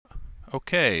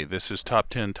Okay, this is Top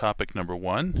 10 topic number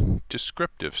 1,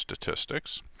 descriptive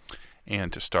statistics.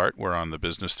 And to start, we're on the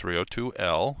Business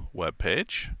 302L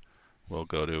webpage. We'll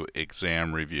go to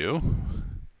Exam Review,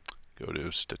 go to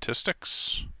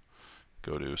Statistics,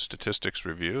 go to Statistics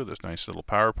Review, this nice little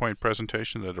PowerPoint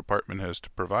presentation the department has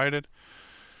provided.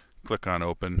 Click on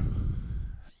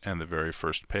Open, and the very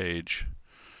first page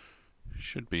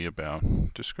should be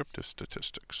about descriptive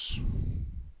statistics.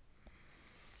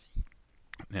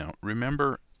 Now,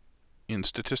 remember, in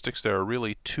statistics, there are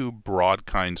really two broad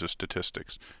kinds of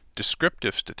statistics.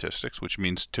 Descriptive statistics, which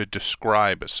means to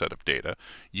describe a set of data,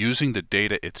 using the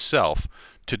data itself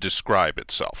to describe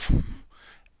itself.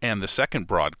 And the second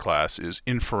broad class is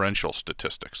inferential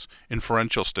statistics.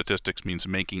 Inferential statistics means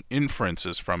making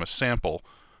inferences from a sample,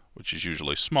 which is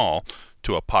usually small,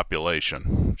 to a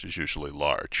population, which is usually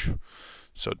large.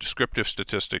 So descriptive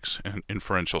statistics and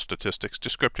inferential statistics.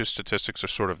 Descriptive statistics are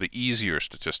sort of the easier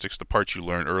statistics, the parts you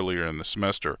learn earlier in the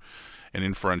semester. And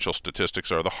inferential statistics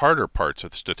are the harder parts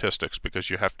of statistics because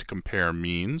you have to compare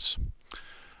means,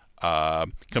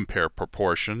 compare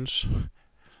proportions,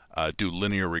 do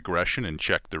linear regression and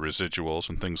check the residuals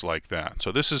and things like that.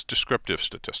 So this is descriptive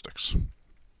statistics.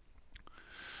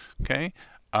 Okay,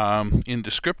 in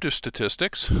descriptive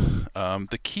statistics,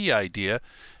 the key idea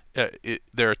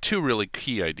there are two really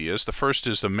key ideas. The first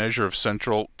is the measure of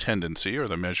central tendency, or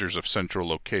the measures of central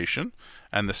location,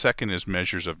 and the second is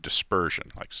measures of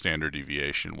dispersion, like standard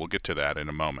deviation. We'll get to that in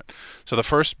a moment. So the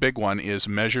first big one is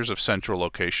measures of central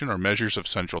location, or measures of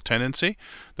central tendency.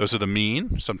 Those are the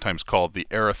mean, sometimes called the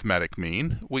arithmetic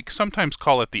mean. We sometimes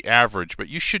call it the average, but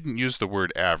you shouldn't use the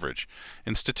word average.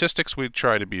 In statistics, we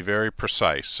try to be very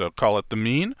precise, so call it the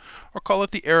mean, or call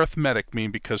it the arithmetic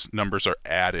mean because numbers are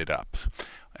added up.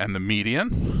 And the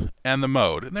median and the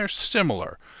mode, and they're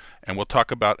similar, and we'll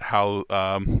talk about how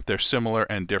they're similar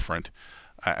and different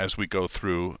as we go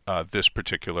through this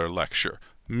particular lecture.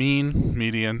 Mean,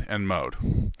 median, and mode.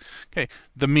 Okay,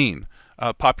 the mean.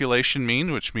 Population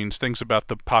mean, which means things about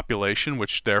the population,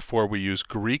 which therefore we use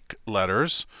Greek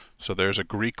letters. So there's a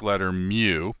Greek letter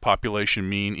mu. Population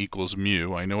mean equals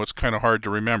mu. I know it's kind of hard to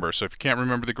remember, so if you can't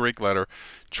remember the Greek letter,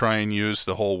 try and use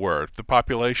the whole word. The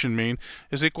population mean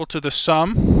is equal to the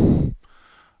sum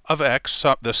of x,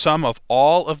 the sum of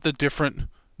all of the different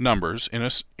numbers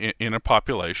in a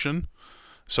population.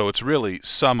 So it's really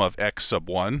sum of x sub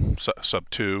 1, sub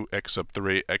 2, x sub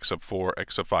 3, x sub 4,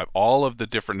 x sub 5, all of the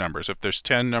different numbers. If there's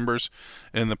 10 numbers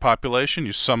in the population,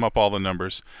 you sum up all the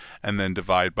numbers and then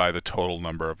divide by the total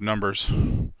number of numbers,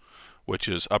 which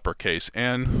is uppercase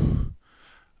N.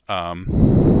 Let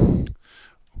me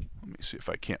see if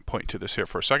I can't point to this here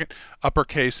for a second.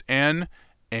 Uppercase N.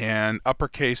 And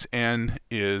uppercase N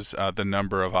is the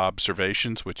number of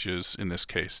observations, which is, in this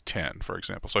case, 10, for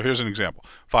example. So here's an example.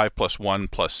 5 plus 1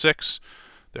 plus 6.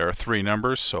 There are three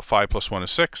numbers, so 5 plus 1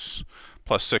 is 6,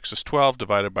 plus 6 is 12,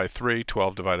 divided by 3.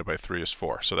 12 divided by 3 is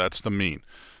 4. So that's the mean.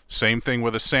 Same thing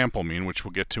with a sample mean, which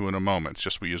we'll get to in a moment. It's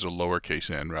just we use a lowercase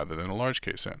n rather than a large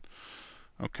case n.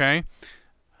 Okay?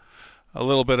 A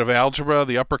little bit of algebra.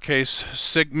 The uppercase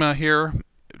sigma here,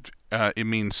 it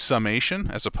means summation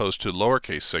as opposed to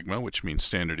lowercase sigma, which means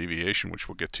standard deviation, which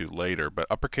we'll get to later. But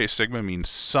uppercase sigma means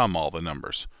sum all the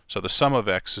numbers. So the sum of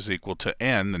x is equal to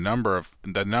n, the number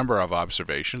of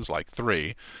observations, like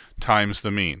 3, times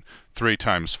the mean. 3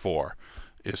 times 4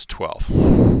 is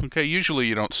 12. Okay, usually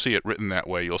you don't see it written that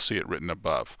way. You'll see it written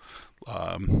above,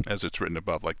 as it's written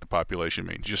above, like the population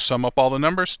mean. Just sum up all the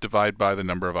numbers, divide by the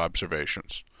number of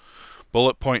observations.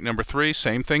 Bullet point number 3,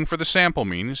 same thing for the sample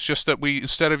mean. It's just that we,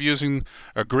 instead of using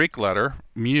a Greek letter,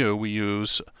 mu, we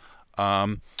use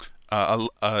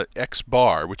x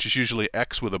bar, which is usually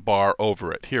x with a bar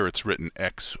over it. Here it's written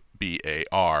x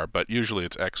bar, but usually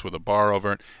it's x with a bar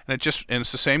over it. And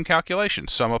it's the same calculation.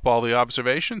 Sum up all the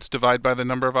observations, divide by the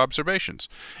number of observations.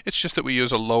 It's just that we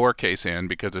use a lowercase n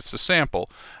because it's the sample,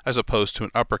 as opposed to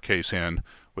an uppercase n,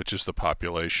 which is the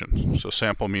population. So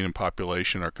sample mean and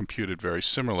population are computed very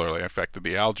similarly. In fact,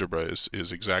 the algebra is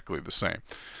exactly the same.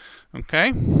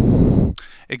 Okay?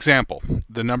 Example,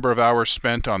 the number of hours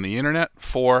spent on the internet,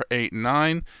 4, 8,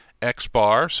 9. X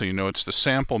bar, so you know it's the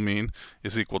sample mean,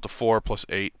 is equal to 4 plus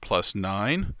 8 plus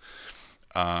 9.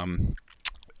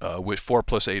 With 4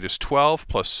 plus 8 is 12,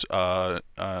 plus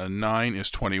 9 is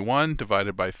 21,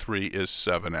 divided by 3 is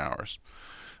 7 hours.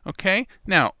 Okay?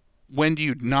 Now, when do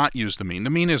you not use the mean? The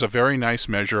mean is a very nice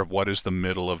measure of what is the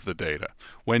middle of the data.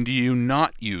 When do you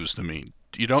not use the mean?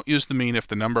 You don't use the mean if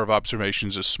the number of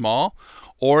observations is small,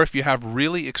 or if you have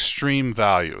really extreme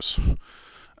values.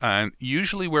 And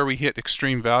usually where we hit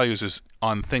extreme values is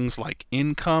on things like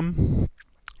income,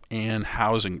 and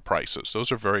housing prices.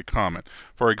 Those are very common.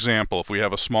 For example, if we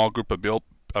have a small group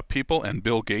of people and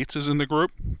Bill Gates is in the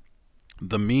group,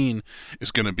 the mean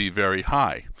is going to be very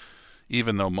high,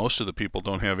 even though most of the people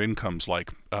don't have incomes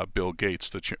like Bill Gates,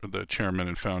 the chairman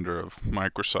and founder of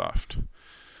Microsoft.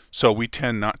 So we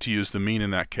tend not to use the mean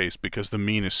in that case because the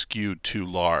mean is skewed too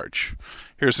large.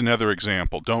 Here's another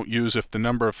example. Don't use if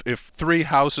 3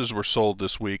 houses were sold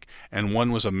this week and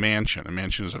one was a mansion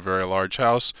is a very large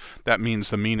house, that means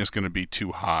the mean is going to be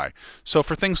too high. So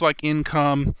for things like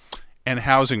income and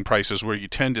housing prices where you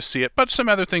tend to see it, but some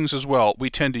other things as well, we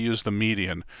tend to use the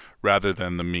median rather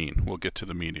than the mean. We'll get to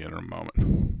the median in a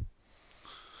moment.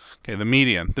 Okay, the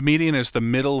median. The median is the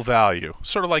middle value,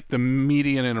 sort of like the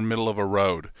median in the middle of a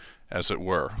road, as it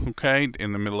were, okay,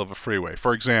 in the middle of a freeway.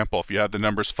 For example, if you have the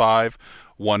numbers 5,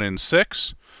 1, and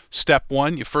 6, step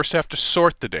 1, you first have to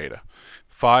sort the data.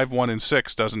 5, 1, and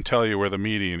 6 doesn't tell you where the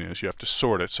median is. You have to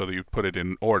sort it so that you put it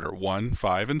in order, 1,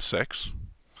 5, and 6.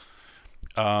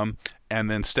 And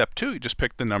then step 2, you just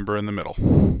pick the number in the middle.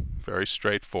 Very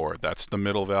straightforward. That's the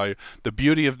middle value. The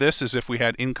beauty of this is if we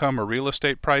had income or real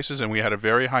estate prices and we had a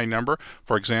very high number,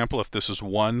 for example, if this is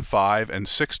 1, 5, and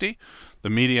 60, the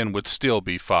median would still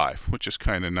be 5, which is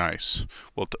kind of nice.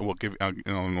 We'll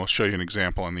show you an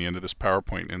example on the end of this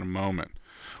PowerPoint in a moment.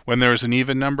 When there is an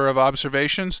even number of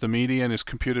observations, the median is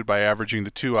computed by averaging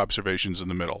the 2 observations in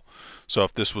the middle. So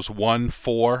if this was 1,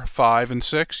 4, 5, and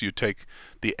 6, you take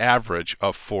the average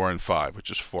of 4 and 5,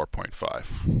 which is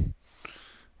 4.5.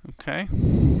 Okay.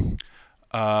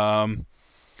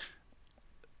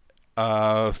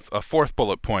 A fourth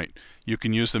bullet point. You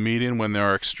can use the median when there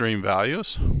are extreme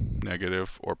values,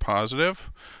 negative or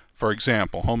positive. For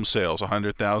example, home sales,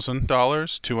 $100,000,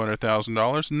 $200,000,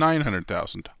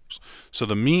 $900,000. So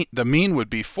the mean would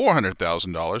be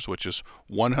 $400,000, which is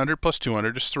 100 plus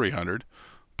 200 is 300,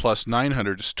 plus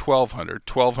 900 is 1,200.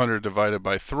 1,200 divided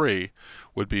by 3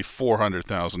 would be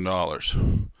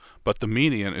 $400,000. But the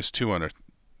median is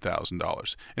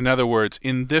 $200,000. In other words,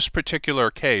 in this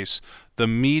particular case, the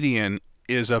median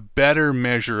is a better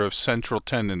measure of central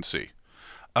tendency,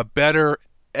 a better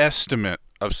estimate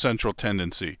of central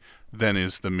tendency than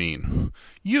is the mean.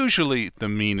 Usually the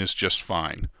mean is just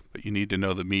fine, but you need to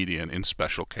know the median in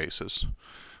special cases.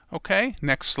 Okay,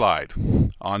 next slide.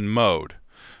 On mode.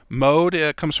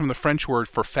 Mode comes from the French word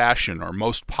for fashion or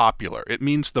most popular. It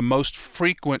means the most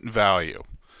frequent value.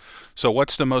 So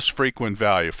what's the most frequent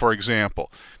value? For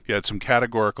example, if you had some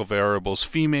categorical variables,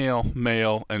 female,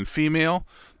 male, and female,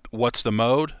 what's the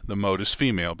mode? The mode is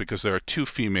female because there are 2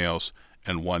 females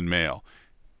and 1 male.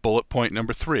 Bullet point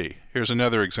number 3. Here's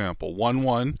another example. 1,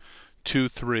 1, 2,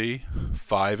 3,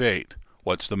 5, 8.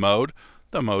 What's the mode?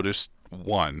 The mode is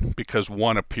 1 because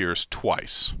 1 appears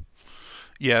twice.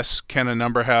 Yes, can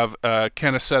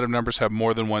a set of numbers have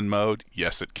more than one mode?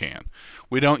 Yes, it can.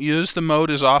 We don't use the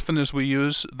mode as often as we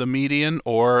use the median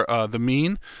or the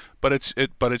mean, but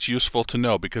it's useful to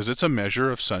know because it's a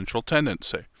measure of central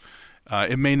tendency.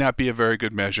 It may not be a very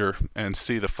good measure, and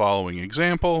see the following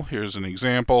example. Here's an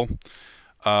example.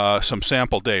 Some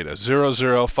sample data, 0,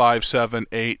 0, 5, 7,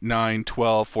 8, 9,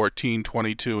 12, 14,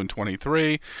 22, and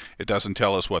 23. It doesn't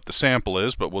tell us what the sample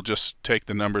is, but we'll just take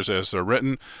the numbers as they're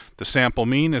written. The sample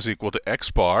mean is equal to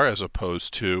x bar as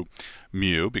opposed to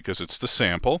mu because it's the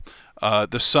sample.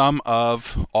 The sum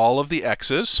of all of the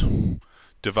x's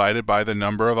divided by the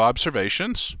number of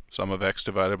observations, sum of x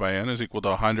divided by n is equal to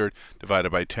 100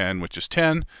 divided by 10, which is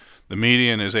 10. The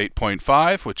median is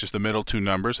 8.5, which is the middle 2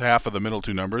 numbers, half of the middle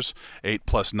 2 numbers. 8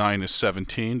 plus 9 is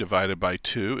 17, divided by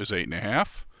 2 is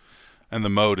 8.5. And the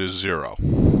mode is 0.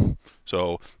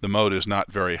 So the mode is not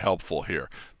very helpful here.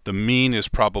 The mean is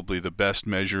probably the best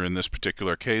measure in this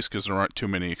particular case because there aren't too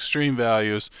many extreme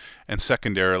values, and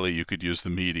secondarily you could use the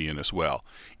median as well.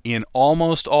 In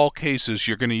almost all cases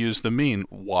you're going to use the mean.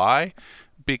 Why?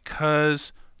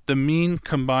 Because the mean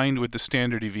combined with the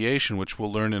standard deviation, which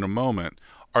we'll learn in a moment,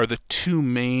 are the 2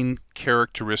 main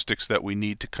characteristics that we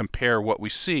need to compare what we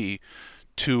see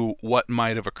to what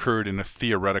might have occurred in a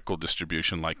theoretical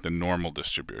distribution like the normal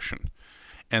distribution.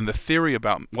 And the theory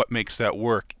about what makes that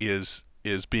work is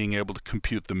being able to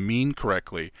compute the mean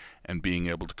correctly and being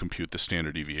able to compute the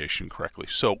standard deviation correctly.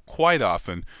 So quite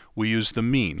often we use the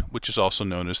mean, which is also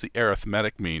known as the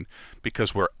arithmetic mean,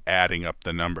 because we're adding up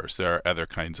the numbers. There are other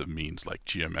kinds of means like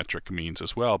geometric means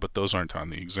as well, but those aren't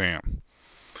on the exam.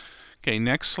 Okay,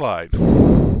 next slide.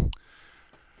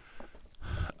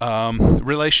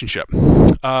 Relationship.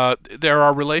 There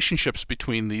are relationships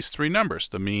between these 3 numbers,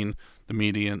 the mean, the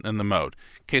median, and the mode.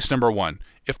 Case number 1.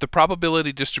 If the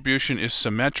probability distribution is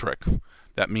symmetric,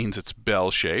 that means it's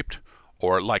bell-shaped,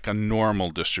 or like a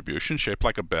normal distribution shaped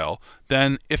like a bell,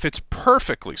 then if it's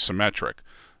perfectly symmetric,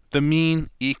 the mean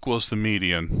equals the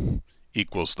median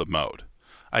equals the mode.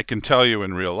 I can tell you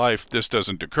in real life this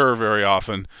doesn't occur very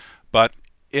often, but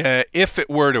if it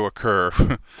were to occur,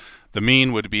 the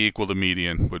mean would be equal to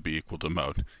median would be equal to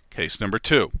mode. Case number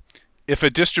 2. If a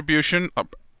distribution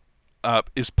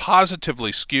is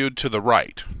positively skewed to the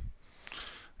right,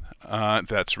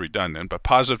 that's redundant, but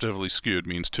positively skewed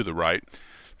means to the right.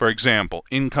 For example,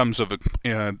 incomes of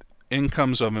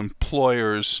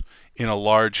employers in a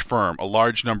large firm, a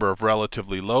large number of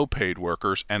relatively low-paid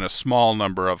workers, and a small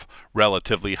number of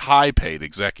relatively high-paid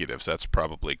executives. That's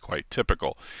probably quite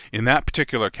typical. In that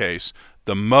particular case,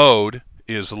 the mode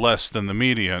is less than the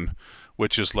median,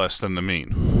 which is less than the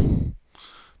mean.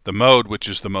 The mode, which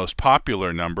is the most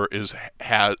popular number,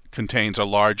 contains a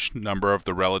large number of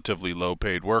the relatively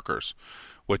low-paid workers,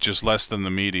 which is less than the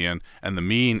median, and the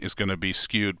mean is going to be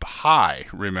skewed high.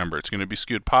 Remember, it's going to be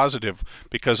skewed positive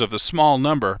because of the small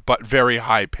number but very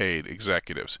high-paid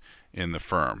executives in the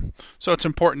firm. So it's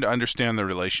important to understand the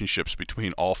relationships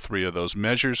between all three of those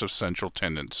measures of central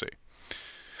tendency.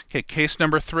 Okay, case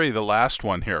number 3, the last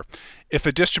one here. If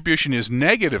a distribution is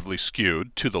negatively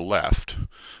skewed to the left,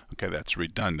 okay, that's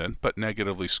redundant, but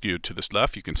negatively skewed to the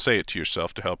left, you can say it to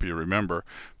yourself to help you remember.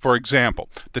 For example,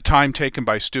 the time taken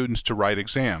by students to write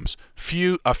exams.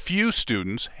 A few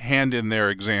students hand in their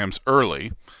exams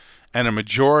early, and a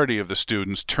majority of the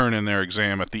students turn in their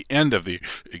exam at the end of the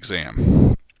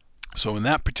exam. So in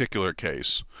that particular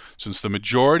case, since the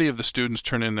majority of the students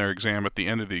turn in their exam at the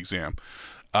end of the exam,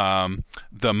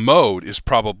 the mode is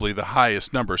probably the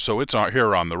highest number, so it's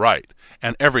here on the right,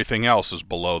 and everything else is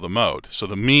below the mode. So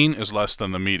the mean is less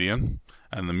than the median,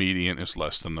 and the median is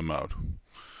less than the mode.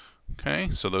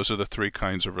 Okay, so those are the 3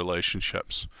 kinds of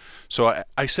relationships. So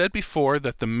I said before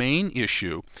that the main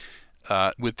issue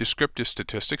with descriptive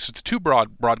statistics is the 2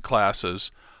 broad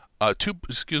classes.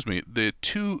 The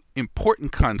 2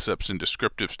 important concepts in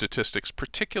descriptive statistics,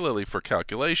 particularly for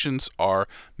calculations, are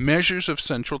measures of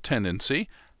central tendency,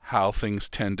 how things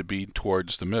tend to be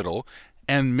towards the middle,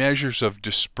 and measures of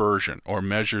dispersion, or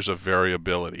measures of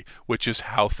variability, which is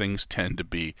how things tend to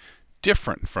be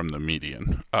different from the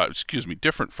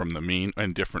different from the mean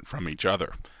and different from each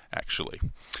other, actually.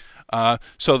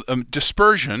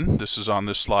 Dispersion, this is on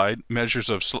this slide, measures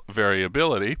of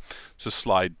variability. This is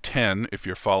slide 10 if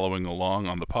you're following along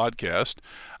on the podcast.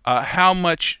 How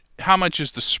much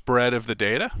is the spread of the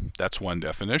data? That's one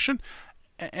definition.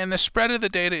 And the spread of the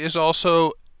data is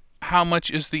also how much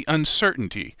is the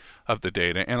uncertainty of the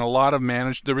data. And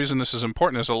the reason this is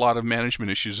important is a lot of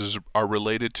management issues are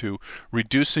related to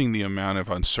reducing the amount of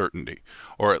uncertainty,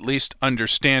 or at least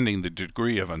understanding the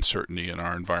degree of uncertainty in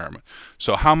our environment.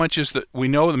 So how much is we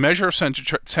know the measure of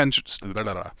central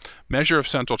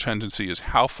tendency is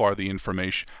how far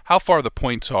the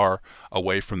points are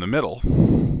away from the middle.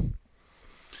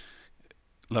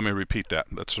 Let me repeat that.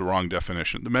 That's the wrong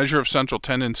definition. The measure of central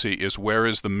tendency is where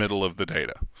is the middle of the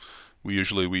data. We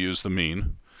use the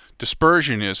mean.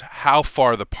 Dispersion is how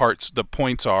far the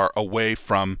points are away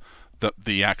from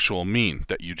the actual mean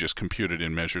that you just computed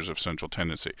in measures of central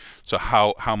tendency. So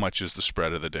how much is the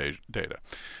spread of the data?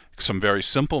 Some very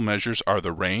simple measures are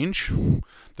the range.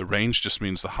 The range just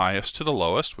means the highest to the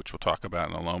lowest, which we'll talk about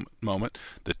in a moment.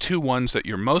 The 2 ones that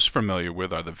you're most familiar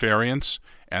with are the variance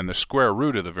and the square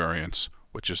root of the variance,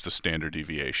 which is the standard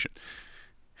deviation.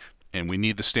 And we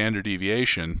need the standard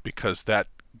deviation because that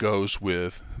goes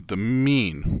with the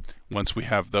mean. Once we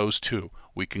have those 2,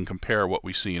 we can compare what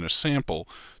we see in a sample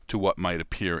to what might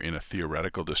appear in a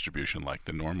theoretical distribution like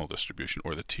the normal distribution,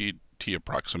 or the t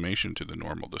approximation to the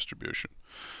normal distribution.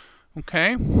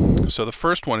 Okay, so the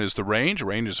first one is the range.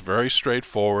 Range is very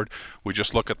straightforward. We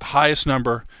just look at the highest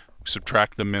number,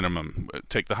 subtract the minimum.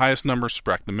 Take the highest number,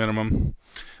 subtract the minimum.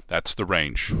 That's the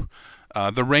range.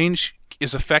 The range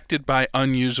is affected by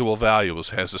unusual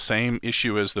values. It has the same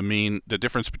issue as the mean, the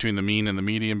difference between the mean and the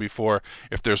median before.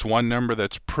 If there's one number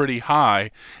that's pretty high,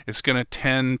 it's going to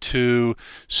tend to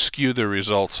skew the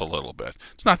results a little bit.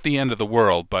 It's not the end of the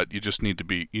world, but you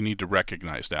need to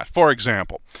recognize that. For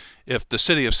example, if the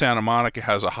city of Santa Monica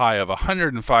has a high of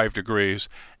 105 degrees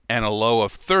and a low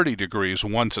of 30 degrees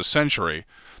once a century,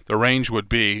 the range would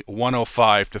be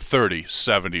 105 to 30,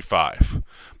 75.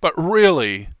 But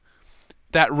really,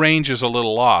 that range is a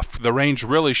little off. The range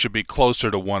really should be closer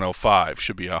to 105,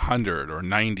 should be 100 or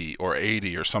 90 or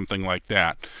 80 or something like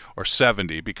that, or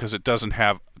 70, because it doesn't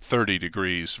have 30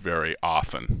 degrees very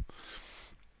often.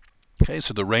 Okay,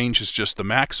 so the range is just the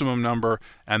maximum number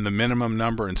and the minimum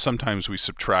number, and sometimes we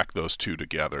subtract those 2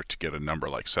 together to get a number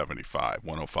like 75,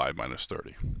 105 minus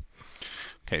 30.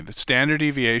 Okay, the standard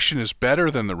deviation is better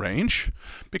than the range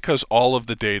because all of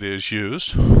the data is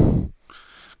used.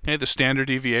 Okay, the standard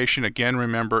deviation, again,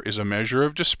 remember, is a measure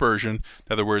of dispersion.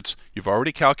 In other words, you've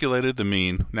already calculated the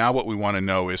mean. Now what we want to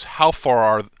know is how far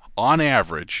are, on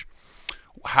average,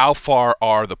 how far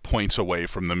are the points away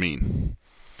from the mean?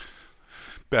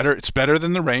 It's better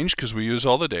than the range because we use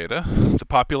all the data. The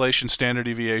population standard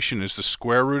deviation is the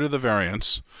square root of the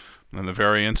variance. And the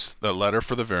variance, the letter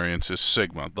for the variance is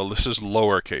sigma. This is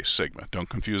lowercase sigma. Don't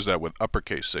confuse that with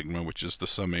uppercase sigma, which is the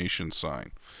summation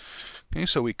sign. Okay,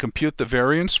 so we compute the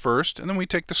variance first, and then we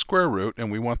take the square root, and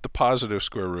we want the positive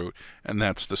square root, and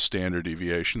that's the standard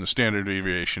deviation. The standard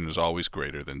deviation is always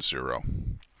greater than 0.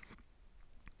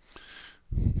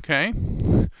 Okay?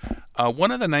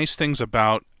 One of the nice things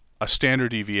about a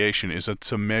standard deviation is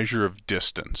it's a measure of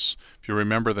distance. If you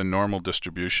remember the normal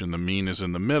distribution, the mean is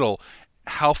in the middle.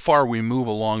 How far we move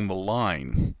along the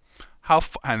line,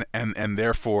 and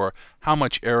therefore how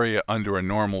much area under a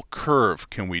normal curve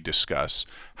can we discuss?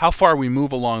 How far we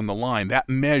move along the line, that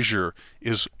measure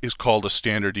is called a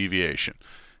standard deviation,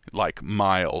 like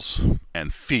miles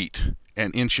and feet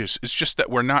and inches. It's just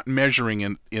that we're not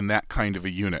measuring in that kind of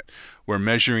a unit. We're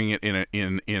measuring it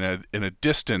in a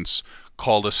distance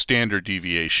called a standard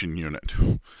deviation unit.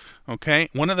 Okay,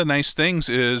 one of the nice things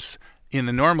is in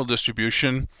the normal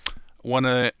distribution,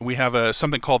 we have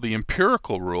something called the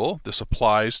empirical rule. This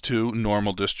applies to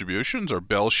normal distributions or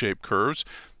bell-shaped curves.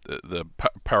 The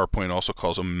PowerPoint also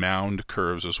calls them mound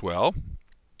curves as well.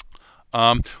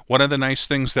 One of the nice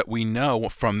things that we know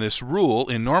from this rule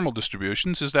in normal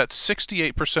distributions is that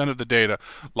 68% of the data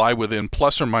lie within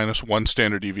plus or minus 1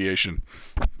 standard deviation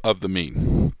of the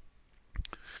mean.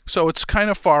 So it's kind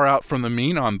of far out from the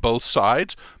mean on both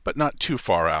sides, but not too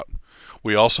far out.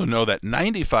 We also know that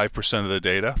 95% of the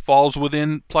data falls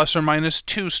within plus or minus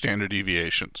 2 standard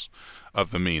deviations of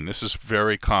the mean. This is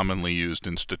very commonly used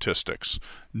in statistics,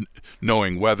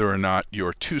 knowing whether or not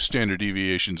you're 2 standard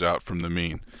deviations out from the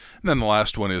mean. And then the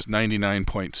last one is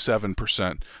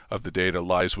 99.7% of the data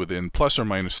lies within plus or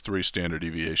minus 3 standard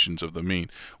deviations of the mean.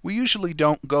 We usually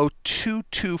don't go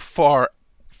too farther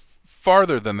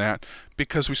than that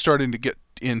because we're starting to get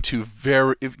into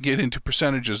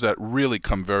percentages that really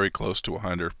come very close to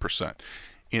 100%.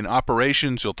 In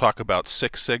operations, you'll talk about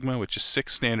 6 sigma, which is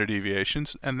 6 standard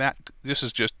deviations, and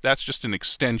that's just an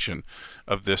extension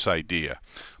of this idea.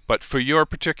 But for your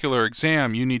particular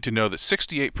exam, you need to know that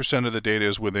 68% of the data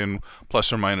is within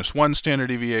plus or minus 1 standard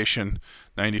deviation,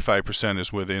 95%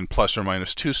 is within plus or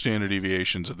minus 2 standard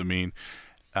deviations of the mean,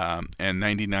 and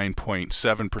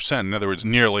 99.7%, in other words,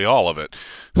 nearly all of it,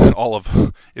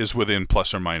 is within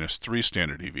plus or minus 3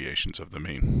 standard deviations of the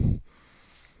mean.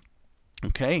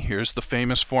 Okay, here's the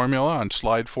famous formula on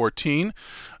slide 14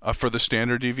 for the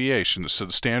standard deviation. So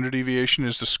the standard deviation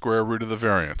is the square root of the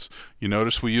variance. You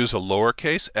notice we use a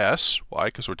lowercase s. Why?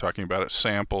 Because we're talking about a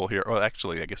sample here. Oh,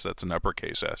 actually, I guess that's an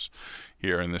uppercase s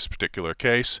here in this particular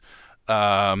case.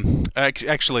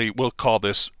 Actually, we'll call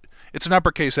this, it's an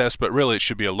uppercase s, but really it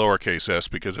should be a lowercase s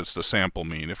because it's the sample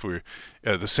mean. If we're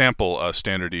the sample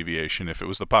standard deviation, if it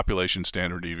was the population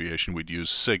standard deviation, we'd use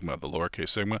sigma, the lowercase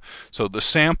sigma. So the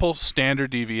sample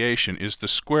standard deviation is the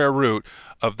square root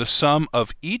of the sum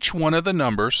of each one of the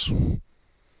numbers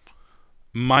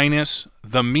minus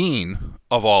the mean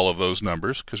of all of those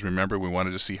numbers, because remember we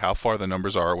wanted to see how far the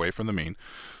numbers are away from the mean.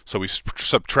 So we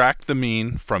subtract the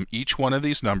mean from each one of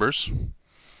these numbers,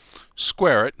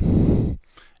 square it,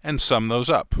 and sum those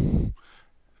up.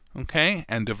 Okay,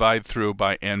 and divide through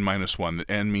by n minus 1.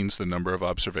 The n means the number of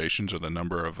observations or the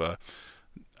number of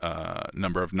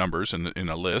numbers in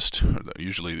a list.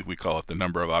 Usually we call it the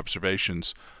number of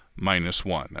observations minus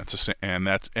 1.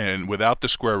 And without the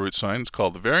square root sign, it's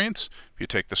called the variance. If you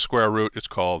take the square root, it's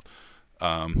called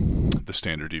the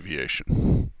standard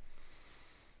deviation.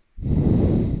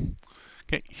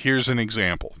 Okay, here's an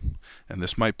example. And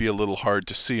this might be a little hard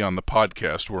to see on the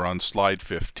podcast. We're on slide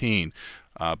 15.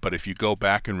 But if you go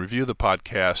back and review the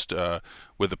podcast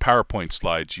with the PowerPoint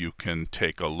slides, you can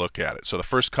take a look at it. So the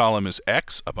first column is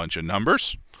x, a bunch of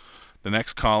numbers. The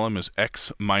next column is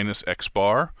x minus x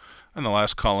bar. And the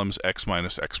last column is x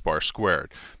minus x bar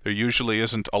squared. There usually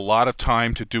isn't a lot of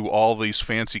time to do all these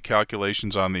fancy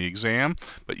calculations on the exam,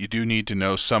 but you do need to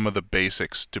know some of the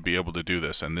basics to be able to do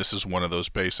this, and this is one of those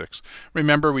basics.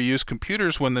 Remember, we use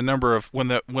computers when the numbers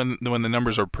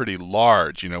are pretty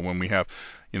large. When we have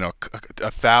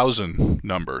 1,000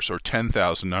 numbers or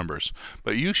 10,000 numbers.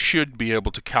 But you should be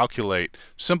able to calculate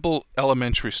simple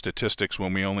elementary statistics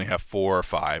when we only have 4 or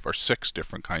 5 or 6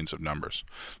 different kinds of numbers.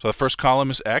 So the first column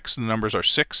is x. The numbers are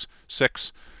 6,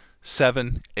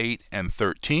 7, 8, and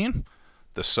 13.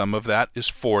 The sum of that is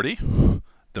 40.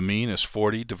 the mean is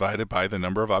 40 divided by the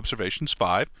number of observations,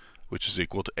 5, which is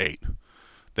equal to 8.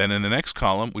 Then in the next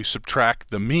column, we subtract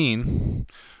the mean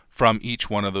from each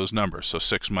one of those numbers. So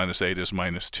 6 minus 8 is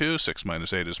minus 2, 6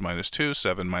 minus 8 is minus 2,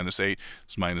 7 minus 8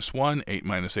 is minus 1, 8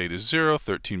 minus 8 is 0,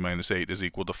 13 minus 8 is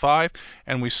equal to 5,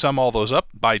 and we sum all those up.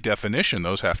 By definition,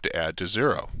 those have to add to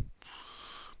 0,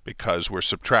 because we're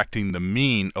subtracting the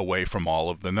mean away from all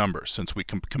of the numbers. Since we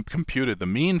computed the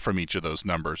mean from each of those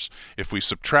numbers, if we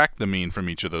subtract the mean from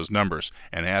each of those numbers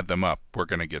and add them up, we're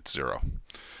going to get 0.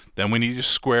 Then we need to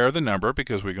square the number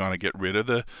because we're going to get rid of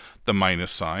the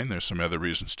minus sign. There's some other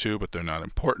reasons too, but they're not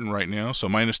important right now. So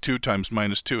minus 2 times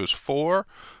minus 2 is 4.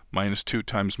 Minus 2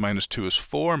 times minus 2 is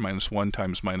 4. Minus 1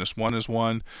 times minus 1 is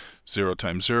 1. 0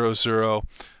 times 0 is 0.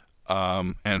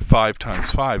 And 5 times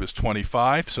 5 is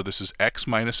 25. So this is x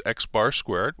minus x bar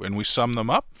squared. When we sum them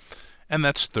up, and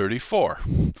that's 34.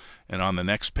 And on the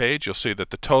next page, you'll see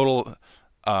that the total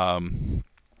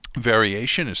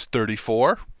variation is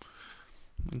 34.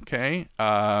 Okay,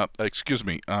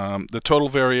 the total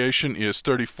variation is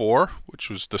 34, which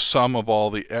was the sum of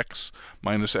all the x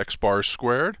minus x bars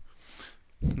squared.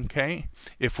 Okay,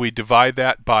 if we divide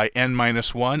that by n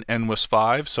minus 1, n was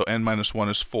 5, so n minus 1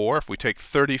 is 4. If we take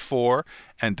 34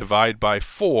 and divide by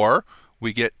 4,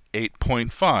 we get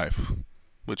 8.5,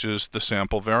 which is the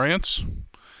sample variance.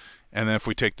 And then if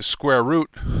we take the square root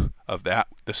of that,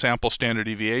 the sample standard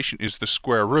deviation is the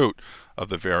square root of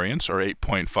the variance, or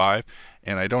 8.5.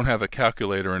 And I don't have a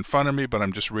calculator in front of me, but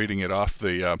I'm just reading it off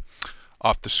the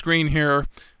screen here.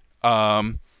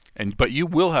 But you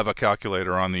will have a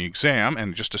calculator on the exam,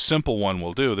 and just a simple one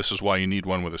will do. This is why you need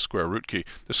one with a square root key.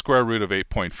 The square root of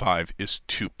 8.5 is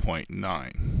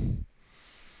 2.9.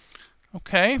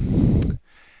 Okay.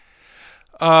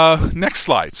 Next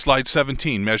slide, slide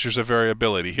 17, measures of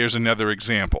variability. Here's another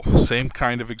example, same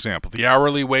kind of example. The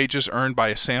hourly wages earned by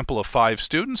a sample of 5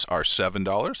 students are $7,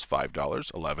 $5,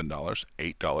 $11,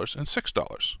 $8, and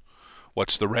 $6.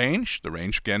 What's the range? The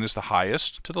range, again, is the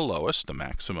highest to the lowest, the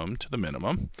maximum to the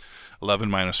minimum. 11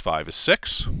 minus 5 is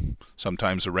 6.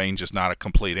 Sometimes the range is not a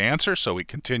complete answer, so we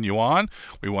continue on.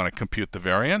 We want to compute the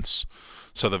variance.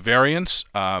 So the variance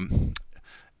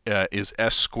is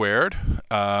s squared.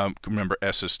 Remember,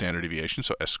 s is standard deviation,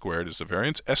 so s squared is the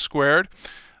variance. S squared,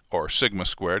 or sigma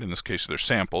squared, in this case they're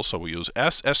samples, so we use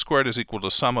s. S squared is equal to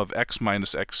sum of x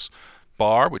minus x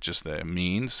bar, which is the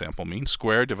mean, sample mean,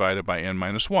 squared divided by n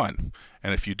minus 1.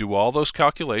 And if you do all those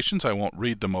calculations, I won't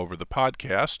read them over the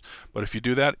podcast, but if you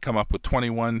do that, come up with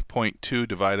 21.2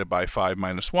 divided by 5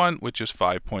 minus 1, which is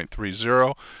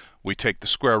 5.30. We take the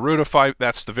square root of 5,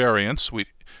 that's the variance.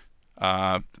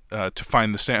 To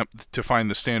find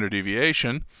the standard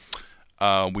deviation,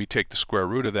 we take the square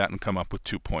root of that and come up with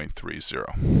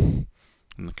 2.30.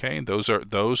 Okay, those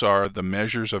are the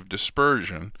measures of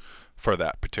dispersion for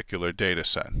that particular data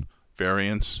set: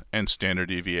 variance and standard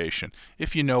deviation.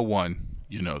 If you know one,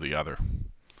 you know the other.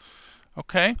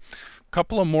 Okay, a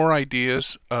couple of more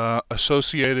ideas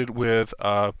associated with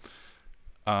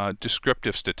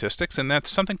descriptive statistics, and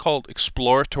that's something called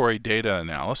exploratory data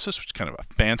analysis, which is kind of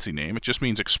a fancy name. It just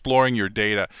means exploring your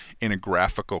data in a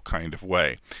graphical kind of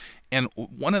way. And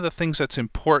one of the things that's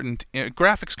important,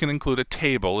 graphics can include a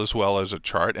table as well as a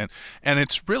chart, and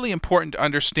it's really important to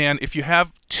understand if you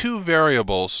have two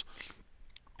variables,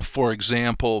 for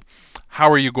example, how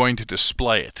are you going to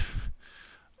display it?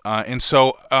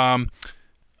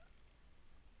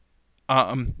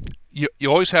 You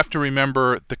always have to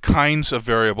remember the kinds of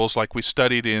variables, like we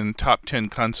studied in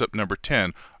TopTen concept number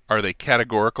 10. Are they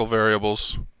categorical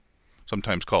variables,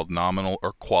 sometimes called nominal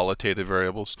or qualitative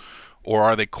variables? Or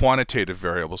are they quantitative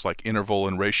variables, like interval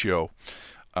and ratio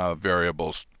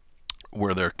variables,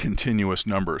 where they're continuous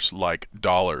numbers, like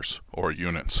dollars or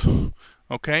units?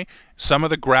 Okay, some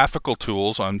of the graphical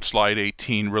tools on slide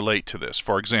 18 relate to this.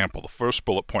 For example, the first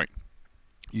bullet point,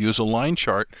 use a line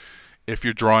chart if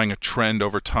you're drawing a trend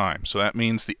over time. So that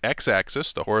means the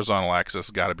x-axis, the horizontal axis,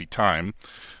 has got to be time,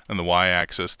 and the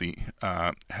y-axis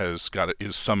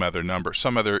is some other number,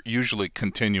 some other usually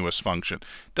continuous function.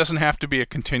 It doesn't have to be a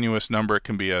continuous number, it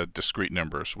can be a discrete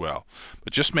number as well.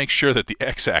 But just make sure that the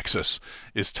x-axis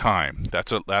is time.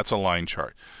 That's a line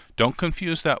chart. Don't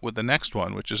confuse that with the next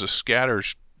one, which is a scatter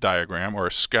diagram or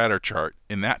a scatter chart.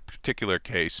 In that particular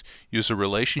case, use a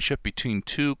relationship between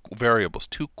two variables,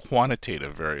 two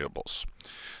quantitative variables.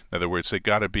 In other words, they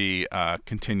got to be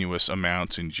continuous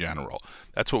amounts in general.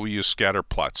 That's what we use scatter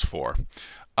plots for.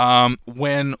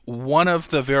 When one of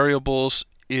the variables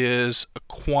is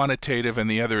quantitative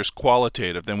and the other is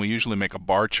qualitative, then we usually make a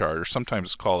bar chart, or sometimes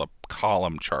it's called a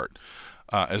column chart.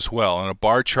 as well. And a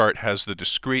bar chart has the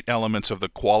discrete elements of the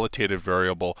qualitative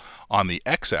variable on the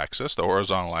x-axis, the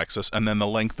horizontal axis, and then the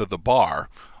length of the bar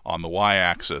on the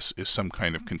y-axis is some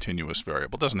kind of continuous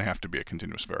variable. It doesn't have to be a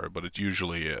continuous variable, but it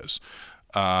usually is.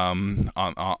 And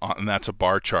that's a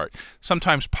bar chart.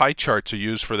 Sometimes pie charts are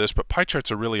used for this, but pie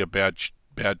charts are really a bad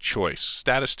choice.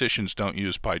 Statisticians don't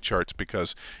use pie charts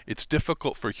because it's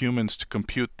difficult for humans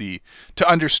to to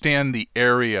understand the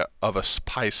area of a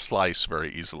pie slice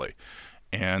very easily.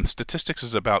 And statistics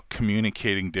is about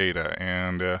communicating data,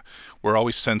 and we're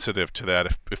always sensitive to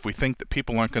that. If we think that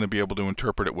people aren't going to be able to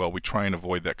interpret it well, we try and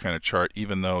avoid that kind of chart,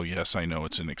 even though, yes, I know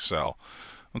it's in Excel.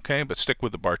 Okay, but stick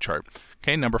with the bar chart.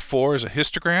 Okay, number 4 is a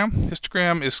histogram.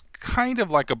 Histogram is kind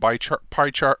of like a kind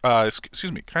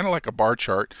of like a bar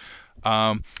chart,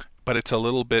 but it's a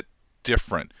little bit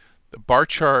different. The bar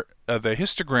chart, the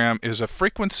histogram is a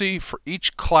frequency for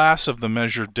each class of the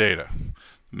measured data.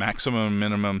 Maximum and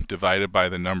minimum divided by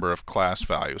the number of class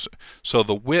values. So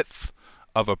the width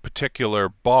of a particular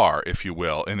bar, if you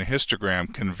will, in a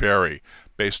histogram can vary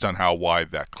based on how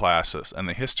wide that class is. And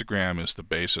the histogram is the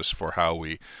basis for how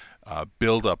we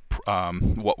build up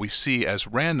what we see as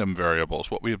random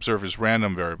variables, what we observe as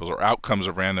random variables or outcomes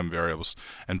of random variables,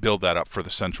 and build that up for the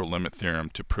central limit theorem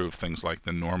to prove things like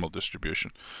the normal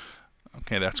distribution.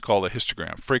 Okay, that's called a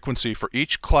histogram. Frequency for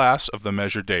each class of the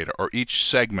measured data, or each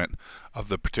segment of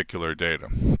the particular data.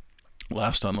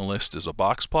 Last on the list is a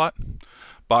box plot.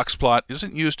 Box plot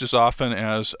isn't used as often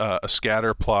as a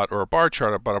scatter plot or a bar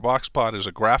chart, but a box plot is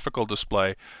a graphical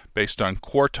display based on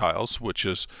quartiles, which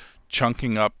is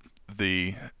chunking up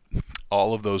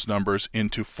all of those numbers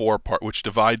into 4 parts, which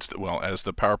divides, well, as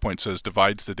the PowerPoint says,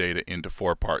 divides the data into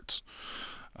 4 parts.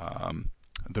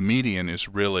 The median is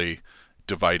really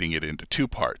dividing it into 2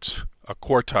 parts. A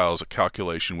quartile is a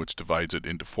calculation which divides it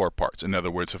into 4 parts. In other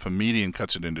words, if a median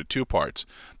cuts it into 2 parts,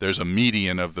 there's a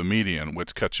median of the median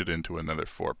which cuts it into another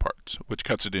 4 parts, which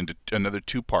cuts it into another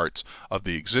 2 parts of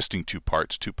the existing 2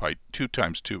 parts. 2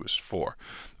 times 2 is 4.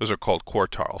 Those are called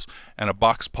quartiles. And a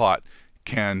box plot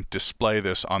can display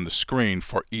this on the screen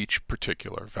for each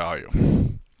particular value.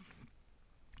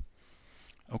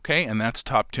 Okay, and that's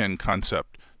top 10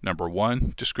 concept number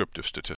 1, descriptive statistics.